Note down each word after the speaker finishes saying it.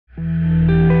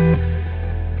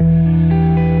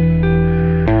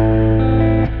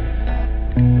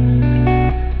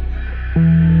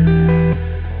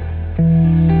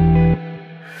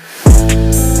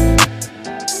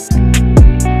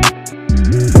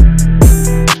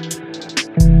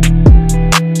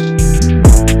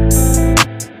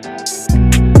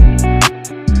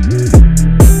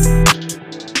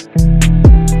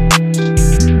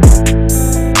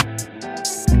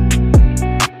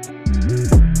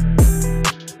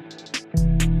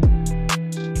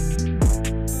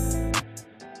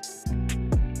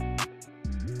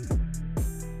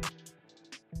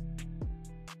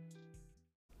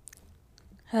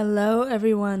Hello,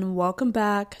 everyone. Welcome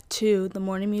back to the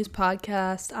Morning Muse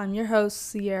podcast. I'm your host,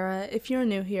 Sierra, if you're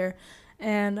new here,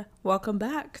 and welcome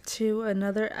back to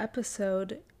another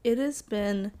episode. It has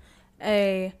been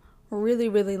a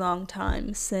really long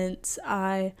time since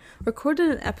I recorded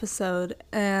an episode,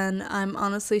 and I'm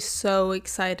honestly so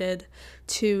excited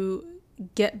to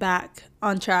get back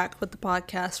on track with the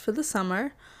podcast for the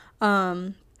summer.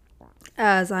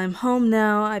 As I'm home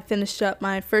now, I finished up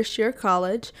my first year of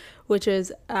college, which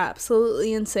is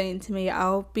absolutely insane to me.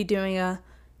 I'll be doing a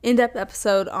in-depth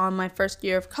episode on my first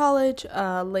year of college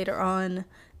later on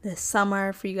this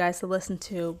summer for you guys to listen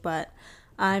to, but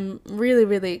I'm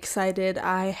really excited.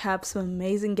 I have some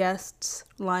amazing guests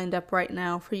lined up right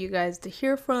now for you guys to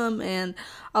hear from, and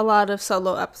a lot of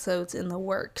solo episodes in the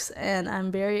works, and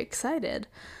I'm very excited.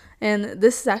 And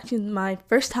this is actually my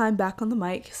first time back on the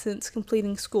mic since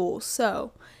completing school,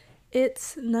 so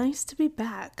it's nice to be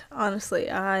back.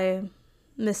 Honestly, I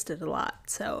missed it a lot,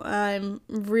 so I'm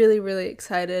really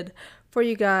excited for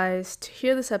you guys to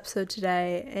hear this episode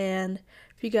today and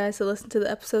for you guys to listen to the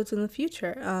episodes in the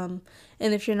future. And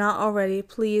if you're not already,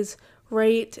 please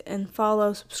rate and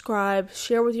follow, subscribe,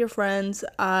 share with your friends.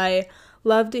 I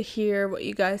love to hear what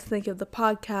you guys think of the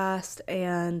podcast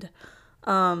and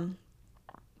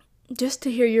just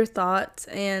to hear your thoughts,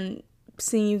 and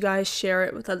seeing you guys share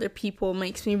it with other people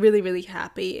makes me really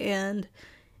happy, and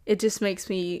it just makes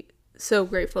me so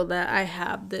grateful that I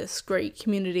have this great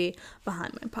community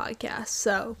behind my podcast.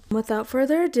 So without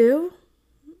further ado,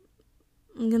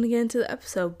 I'm gonna get into the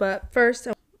episode, but first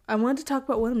I wanted to talk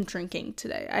about what I'm drinking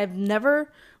today. I've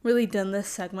never really done this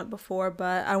segment before,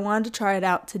 but I wanted to try it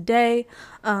out today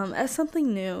as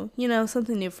something new,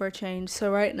 something new for a change. So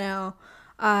right now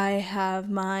I have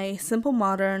my Simple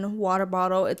Modern water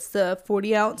bottle. It's the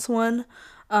 40-ounce one.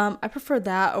 I prefer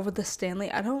that over the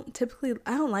Stanley. I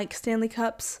don't like Stanley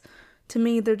cups. To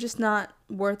me, they're just not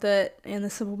worth it, and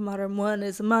the Simple Modern one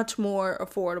is much more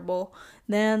affordable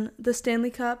than the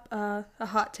Stanley cup. A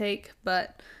hot take,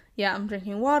 but yeah, I'm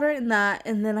drinking water in that,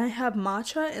 and then I have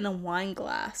matcha in a wine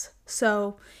glass.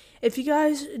 So if you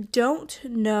guys don't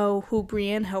know who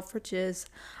Brianne Helfrich is,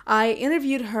 I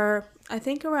interviewed her, I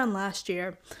think around last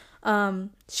year.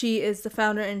 She is the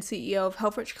founder and CEO of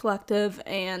Helfrich Collective,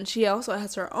 and she also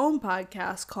has her own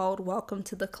podcast called Welcome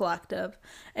to the Collective.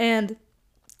 And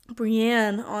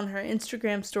Brianne, on her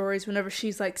Instagram stories, whenever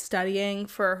she's studying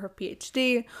for her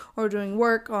PhD or doing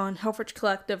work on Helfrich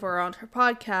Collective or on her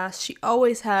podcast, she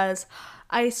always has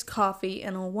iced coffee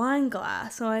in a wine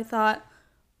glass. So I thought,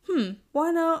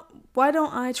 why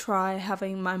don't I try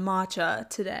having my matcha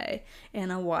today in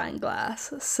a wine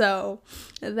glass? So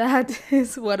that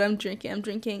is what I'm drinking. I'm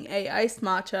drinking a iced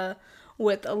matcha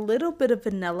with a little bit of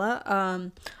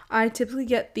vanilla. I typically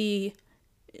get the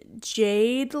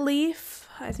jade leaf.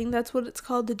 I think that's what it's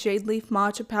called, the jade leaf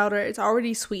matcha powder. It's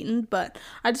already sweetened, but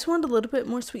I just wanted a little bit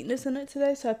more sweetness in it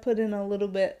today, so I put in a little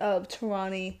bit of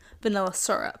Torani vanilla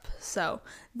syrup. So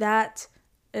that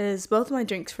is both my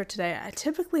drinks for today. I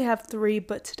typically have 3,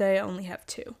 but today I only have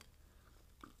 2.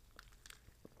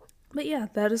 But yeah,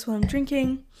 that is what I'm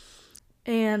drinking.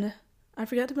 And I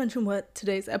forgot to mention what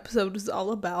today's episode is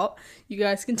all about. You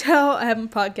guys can tell I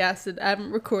haven't podcasted, I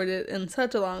haven't recorded in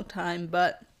such a long time,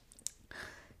 but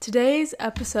today's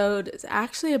episode is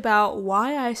actually about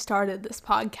why I started this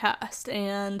podcast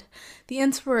and the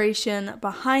inspiration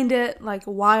behind it,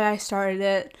 why I started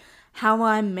it, how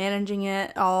I'm managing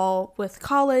it all with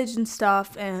college and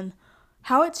stuff, and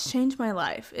how it's changed my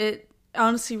life. It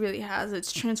honestly really has.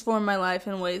 It's transformed my life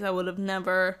in ways I would have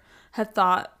never had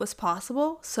thought was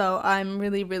possible. So I'm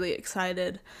really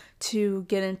excited to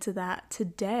get into that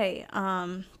today.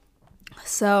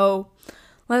 So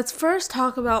let's first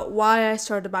talk about why I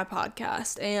started my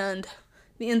podcast and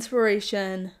the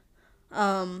inspiration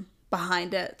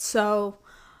behind it. So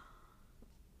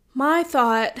my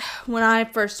thought when I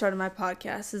first started my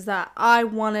podcast is that I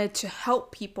wanted to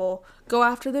help people go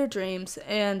after their dreams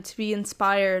and to be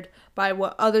inspired by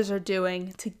what others are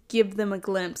doing, to give them a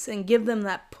glimpse and give them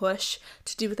that push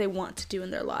to do what they want to do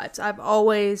in their lives. I've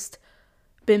always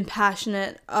been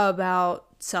passionate about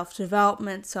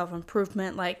self-development,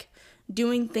 self-improvement,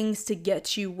 doing things to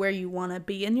get you where you want to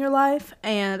be in your life,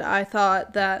 and I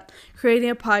thought that creating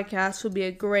a podcast would be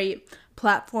a great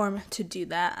platform to do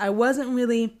that. I wasn't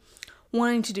really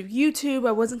wanting to do YouTube.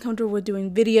 I wasn't comfortable with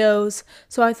doing videos,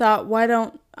 so I thought, why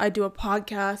don't I do a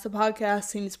podcast? A podcast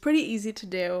seems pretty easy to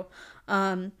do,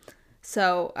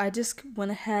 so I just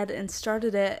went ahead and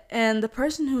started it, and the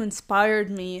person who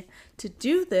inspired me to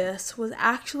do this was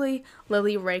actually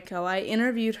Lily Rako. I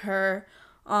interviewed her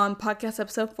on podcast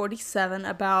episode 47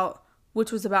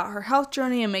 which was about her health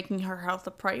journey and making her health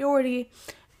a priority.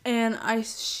 And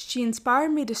she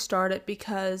inspired me to start it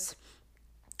because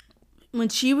when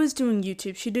she was doing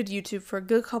YouTube, she did YouTube for a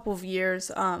good couple of years.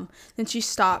 Then she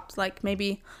stopped, like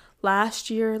maybe last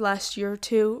year or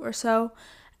two or so.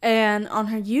 And on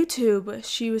her YouTube,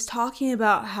 she was talking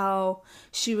about how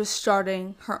she was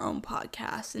starting her own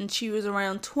podcast. And she was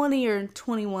around 20 or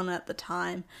 21 at the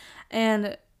time.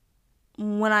 And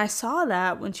when I saw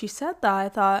that, when she said that, I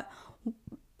thought,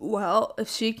 well, if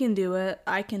she can do it,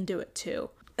 I can do it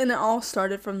too. And it all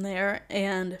started from there.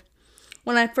 And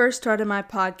when I first started my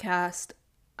podcast,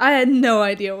 I had no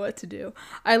idea what to do.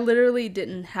 I literally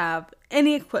didn't have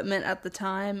any equipment at the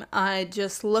time. I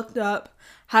just looked up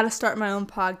how to start my own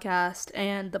podcast,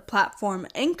 and the platform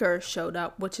Anchor showed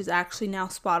up, which is actually now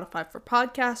Spotify for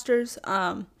podcasters.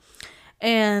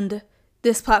 And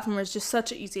this platform is just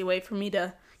such an easy way for me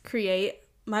to create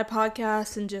my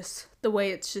podcast, and just the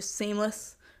way it's just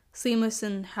seamless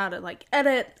in how to like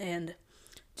edit and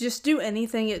just do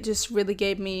anything. It just really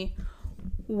gave me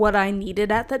what I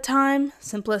needed at the time.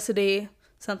 Simplicity,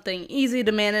 something easy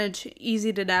to manage,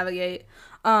 easy to navigate,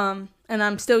 and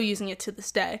I'm still using it to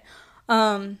this day.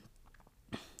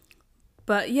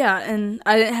 But yeah, and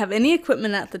I didn't have any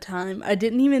equipment at the time. I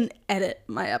didn't even edit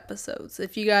my episodes.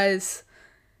 If you guys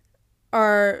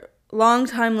are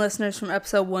longtime listeners from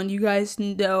episode 1, you guys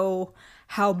know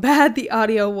how bad the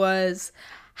audio was,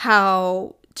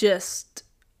 how just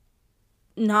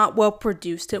not well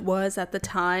produced it was at the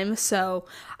time. So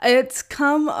it's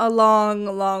come a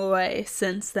long way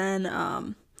since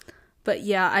then. But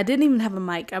yeah, I didn't even have a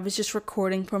mic. I was just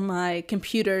recording from my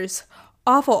computer's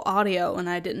awful audio, and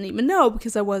I didn't even know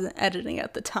because I wasn't editing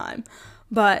at the time.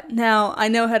 But now I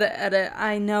know how to edit.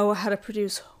 I know how to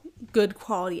produce good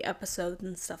quality episodes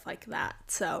and stuff like that.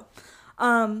 So,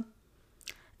 and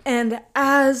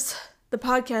as the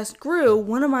podcast grew,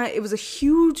 it was a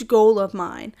huge goal of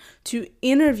mine to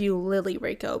interview Lily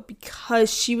Rako,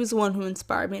 because she was the one who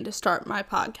inspired me to start my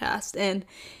podcast. And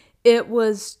it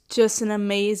was just an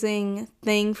amazing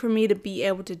thing for me to be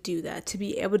able to do that, to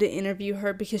be able to interview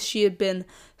her, because she had been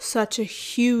such a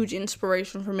huge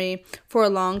inspiration for me for a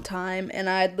long time, and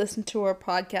I had listened to her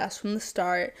podcast from the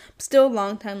start. I'm still a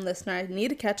long-time listener. I need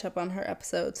to catch up on her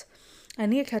episodes. I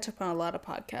need to catch up on a lot of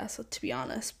podcasts, to be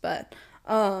honest, but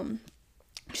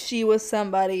she was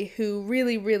somebody who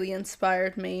really, really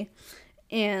inspired me,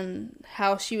 and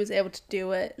how she was able to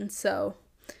do it. And so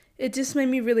it just made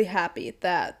me really happy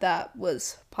that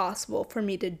was possible for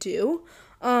me to do.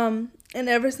 And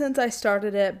ever since I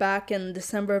started it back in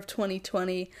December of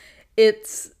 2020,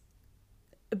 it's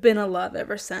been a love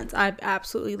ever since. I've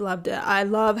absolutely loved it. I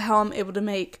love how I'm able to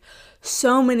make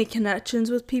so many connections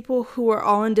with people who are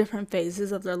all in different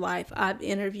phases of their life. I've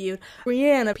interviewed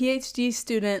Brianne, a PhD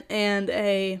student and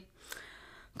a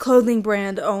clothing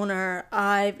brand owner.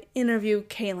 I've interviewed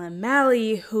Kaylin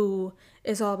Malley, who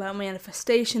is all about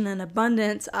manifestation and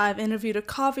abundance. I've interviewed a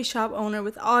coffee shop owner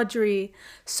with Audrey.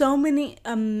 So many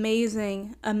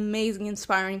amazing,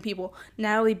 inspiring people.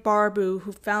 Natalie Barbu,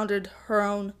 who founded her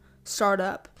own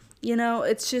startup. You know,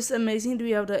 it's just amazing to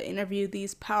be able to interview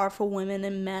these powerful women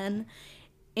and men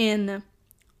in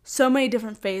so many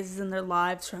different phases in their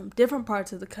lives from different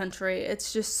parts of the country.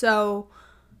 It's just so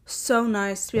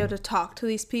nice to be able to talk to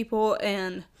these people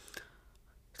and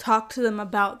talk to them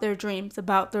about their dreams,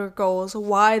 about their goals,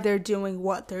 why they're doing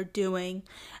what they're doing,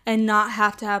 and not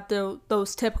have to have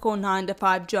those typical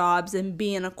 9-to-5 jobs and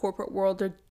be in a corporate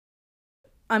world.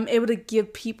 I'm able to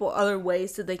give people other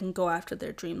ways that they can go after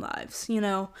their dream lives, you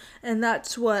know? And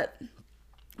that's what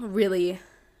really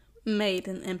made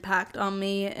an impact on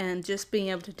me, and just being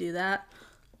able to do that,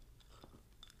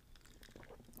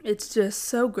 it's just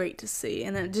so great to see,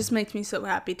 and it just makes me so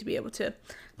happy to be able to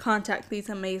contact these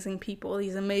amazing people,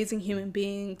 these amazing human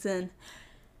beings, and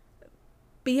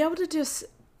be able to just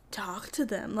talk to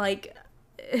them. Like,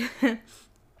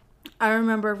 I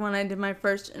remember when I did my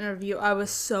first interview, I was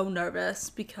so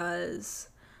nervous because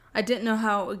I didn't know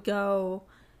how it would go.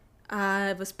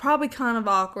 I was probably kind of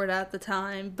awkward at the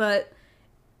time, but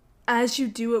as you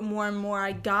do it more and more,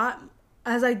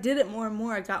 as I did it more and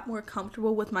more, I got more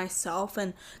comfortable with myself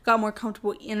and got more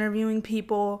comfortable interviewing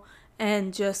people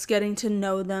and just getting to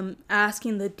know them,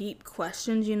 asking the deep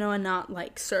questions, you know, and not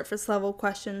like surface level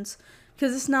questions,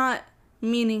 because it's not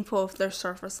meaningful if they're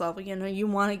surface level. You know, you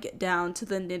want to get down to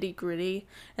the nitty gritty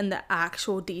and the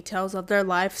actual details of their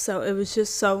life. So it was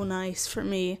just so nice for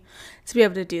me to be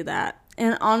able to do that.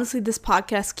 And honestly, this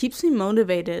podcast keeps me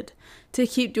motivated to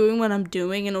keep doing what I'm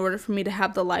doing in order for me to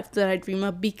have the life that I dream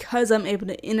of, because I'm able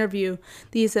to interview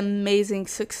these amazing,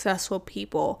 successful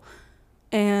people,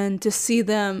 and to see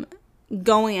them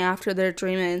going after their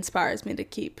dream, it inspires me to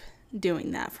keep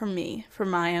doing that for me, for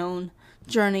my own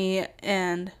journey,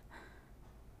 and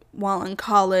while in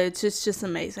college, it's just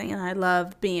amazing, and I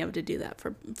love being able to do that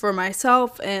for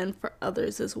myself and for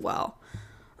others as well.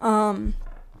 And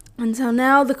so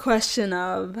now the question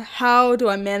of how do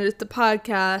I manage the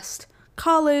podcast,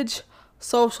 college,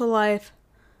 social life,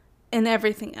 and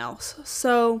everything else.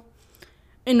 So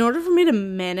in order for me to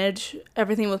manage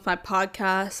everything with my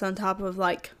podcast on top of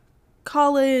like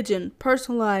college and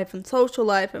personal life and social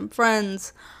life and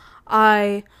friends,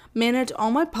 I manage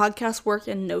all my podcast work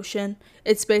in Notion.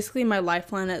 It's basically my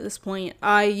lifeline at this point.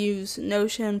 I use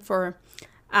Notion for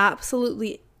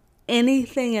absolutely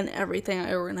anything and everything.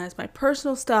 I organize my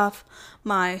personal stuff,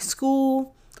 my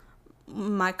school,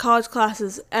 my college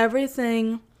classes,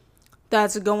 everything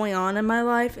that's going on in my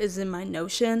life is in my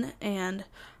Notion. And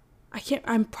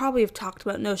I probably have talked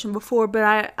about Notion before,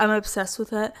 but I'm obsessed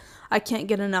with it. I can't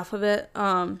get enough of it.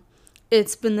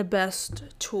 It's been the best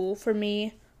tool for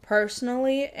me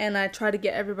personally, and I try to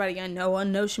get everybody I know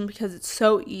on Notion because it's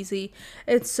so easy.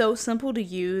 It's so simple to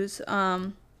use,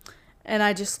 and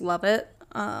I just love it.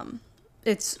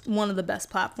 It's one of the best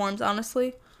platforms,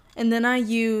 honestly. And then I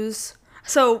use,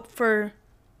 so for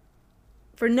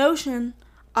Notion,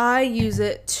 I use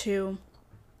it to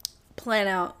plan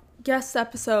out guest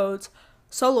episodes,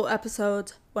 solo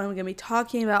episodes, what I'm going to be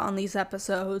talking about on these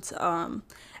episodes,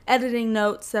 editing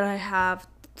notes that I have,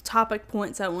 topic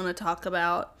points I want to talk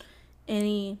about,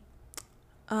 the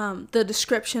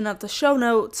description of the show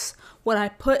notes, what I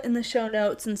put in the show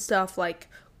notes and stuff like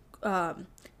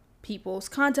people's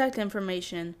contact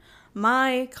information,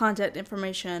 my contact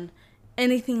information,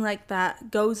 anything like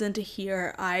that goes into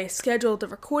here. I schedule the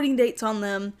recording dates on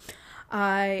them.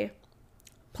 I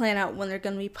plan out when they're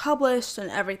going to be published and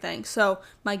everything. So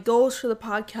my goals for the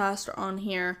podcast are on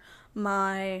here.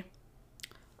 My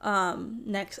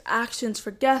next actions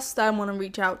for guests that I want to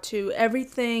reach out to,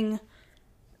 everything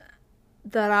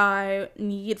that I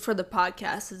need for the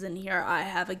podcast is in here. I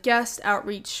have a guest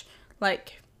outreach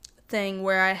thing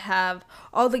where I have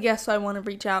all the guests I want to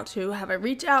reach out to. Have I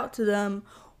reach out to them?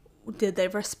 Did they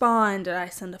respond? Did I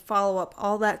send a follow-up?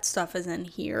 All that stuff is in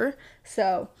here.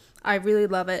 So I really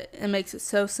love it. It makes it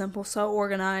so simple, so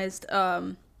organized.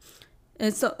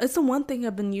 It's the one thing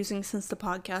I've been using since the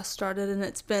podcast started, and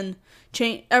it's been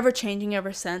ever changing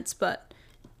ever since, but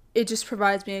it just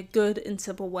provides me a good and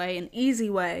simple way, an easy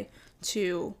way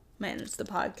to manage the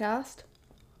podcast.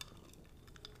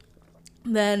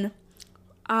 Then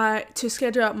to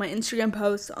schedule out my Instagram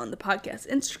posts on the podcast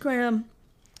Instagram,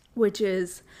 which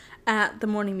is at The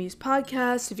Morning Muse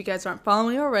Podcast. If you guys aren't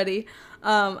following already,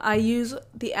 I use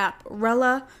the app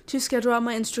Rella to schedule out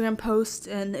my Instagram posts.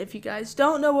 And if you guys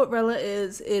don't know what Rella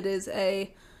is, it is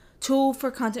a tool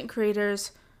for content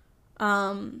creators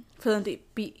for them to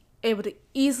be able to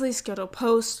easily schedule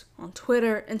posts on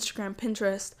Twitter, Instagram,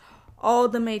 Pinterest, all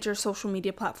the major social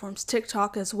media platforms,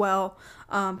 TikTok as well.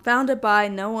 Founded by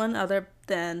no one other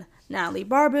than Natalie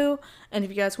Barbu. And if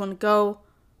you guys want to go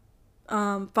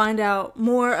find out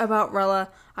more about Rella,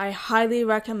 I highly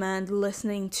recommend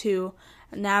listening to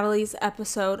Natalie's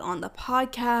episode on the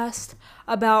podcast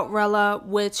about Rella,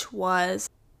 which was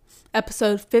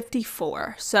episode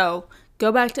 54. So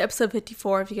go back to episode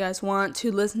 54 if you guys want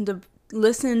to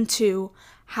listen to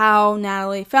how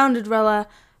Natalie founded Rella,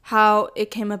 how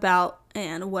it came about,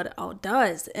 and what it all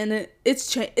does. And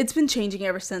it's been changing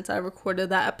ever since I recorded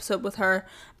that episode with her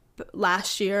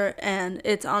last year, and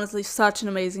it's honestly such an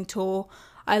amazing tool.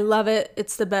 I love it.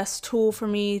 It's the best tool for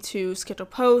me to schedule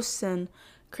posts and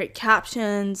create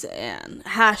captions and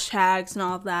hashtags and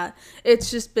all of that.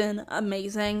 It's just been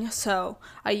amazing. So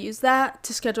I use that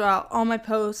to schedule out all my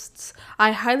posts.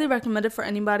 I highly recommend it for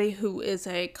anybody who is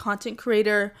a content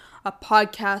creator, a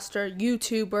podcaster,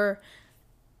 YouTuber,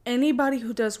 anybody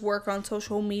who does work on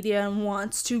social media and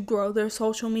wants to grow their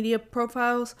social media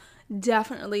profiles.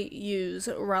 Definitely use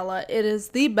Rella. It is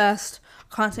the best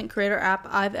content creator app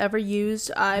I've ever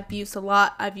used. I've used a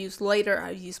lot. I've used Later.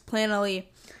 I've used Planoly.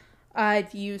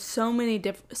 I've used so many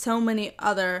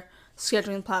other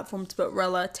scheduling platforms, but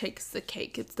Rella takes the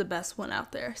cake. It's the best one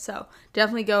out there. So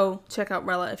definitely go check out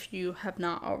Rella if you have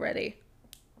not already.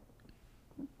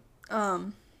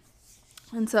 And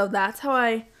so that's how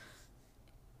I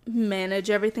manage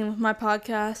everything with my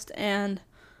podcast. And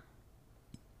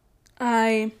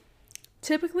I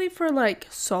typically, for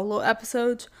solo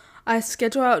episodes, I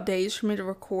schedule out days for me to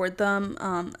record them.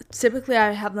 Typically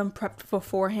I have them prepped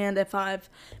beforehand if I've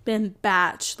been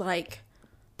batch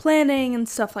planning and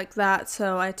stuff like that.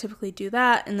 So I typically do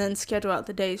that and then schedule out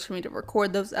the days for me to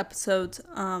record those episodes.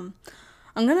 I'm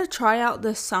going to try out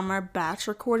this summer batch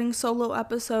recording solo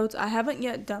episodes. I haven't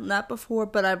yet done that before,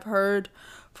 but I've heard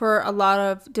for a lot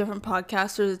of different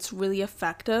podcasters, it's really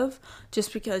effective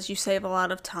just because you save a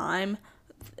lot of time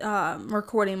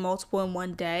recording multiple in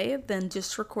one day than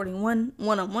just recording one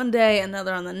on one day,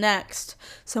 another on the next.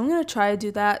 So I'm going to try to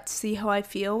do that, see how I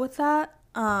feel with that.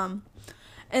 And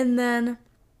then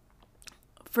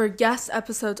for guest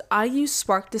episodes, I use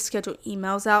Spark to schedule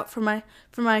emails out for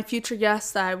my future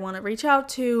guests that I want to reach out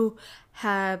to.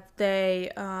 Have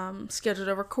they scheduled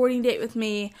a recording date with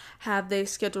me? Have they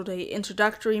scheduled a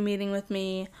introductory meeting with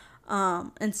me?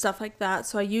 And stuff like that.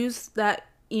 So I use that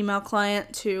email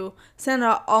client to send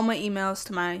out all my emails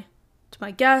to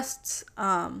my guests.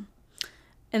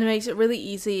 And it makes it really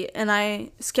easy. And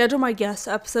I schedule my guest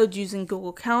episodes using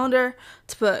Google Calendar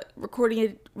to put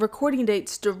recording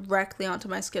dates directly onto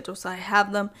my schedule, so I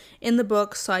have them in the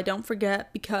book so I don't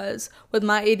forget, because with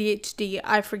my ADHD,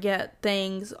 I forget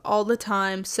things all the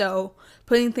time. So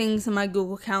putting things in my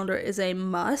Google Calendar is a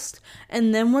must.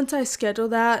 And then once I schedule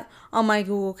that on my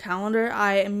Google Calendar,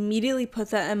 I immediately put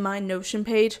that in my Notion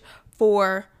page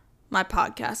for my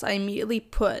podcast. I immediately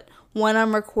put when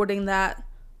I'm recording that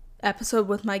episode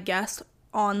with my guest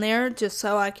on there, just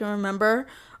so I can remember.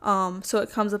 So it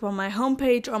comes up on my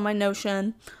homepage on my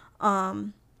Notion,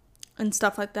 and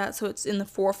stuff like that. So it's in the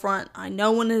forefront. I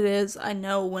know when it is. I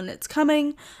know when it's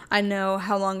coming. I know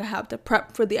how long I have to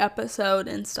prep for the episode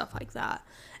and stuff like that.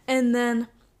 And then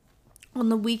on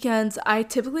the weekends, I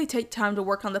typically take time to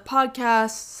work on the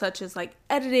podcast, such as like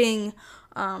editing,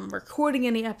 recording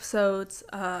any episodes,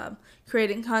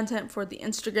 creating content for the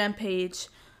Instagram page.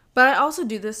 But I also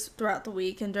do this throughout the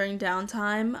week and during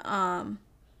downtime,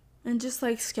 and just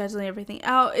like scheduling everything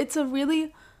out. It's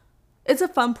a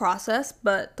fun process,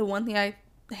 but the one thing I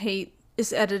hate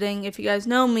is editing. If you guys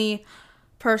know me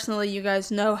personally, you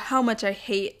guys know how much I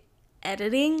hate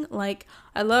editing. Like,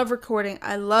 I love recording.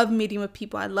 I love meeting with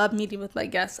people. I love meeting with my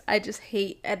guests. I just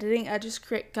hate editing. I just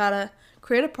gotta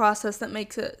create a process that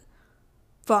makes it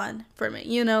fun for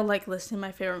me, like listening to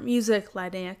my favorite music,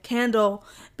 lighting a candle,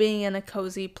 being in a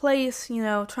cozy place,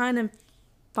 trying to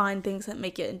find things that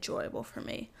make it enjoyable for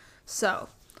me. So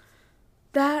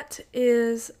that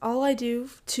is all I do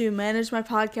to manage my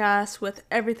podcast with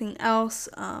everything else,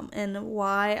 and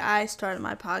why I started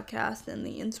my podcast and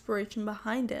the inspiration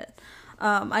behind it.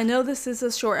 I know this is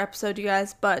a short episode, you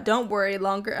guys, but don't worry,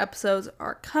 longer episodes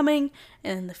are coming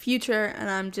in the future, and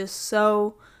I'm just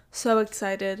so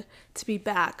excited to be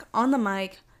back on the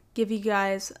mic, give you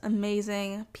guys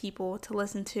amazing people to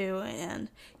listen to, and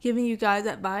giving you guys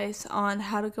advice on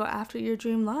how to go after your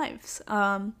dream lives.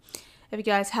 If you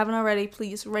guys haven't already,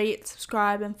 please rate,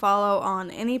 subscribe, and follow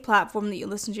on any platform that you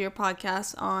listen to your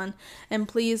podcast on. And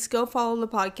please go follow the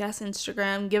podcast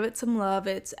Instagram. Give it some love.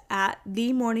 It's at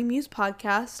The Morning Muse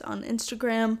Podcast on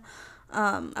Instagram.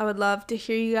 I would love to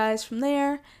hear you guys from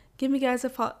there. Give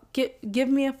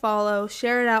me a follow,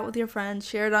 share it out with your friends,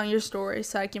 share it on your story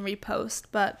so I can repost.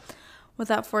 But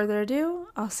without further ado,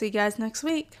 I'll see you guys next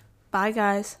week. Bye,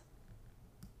 guys.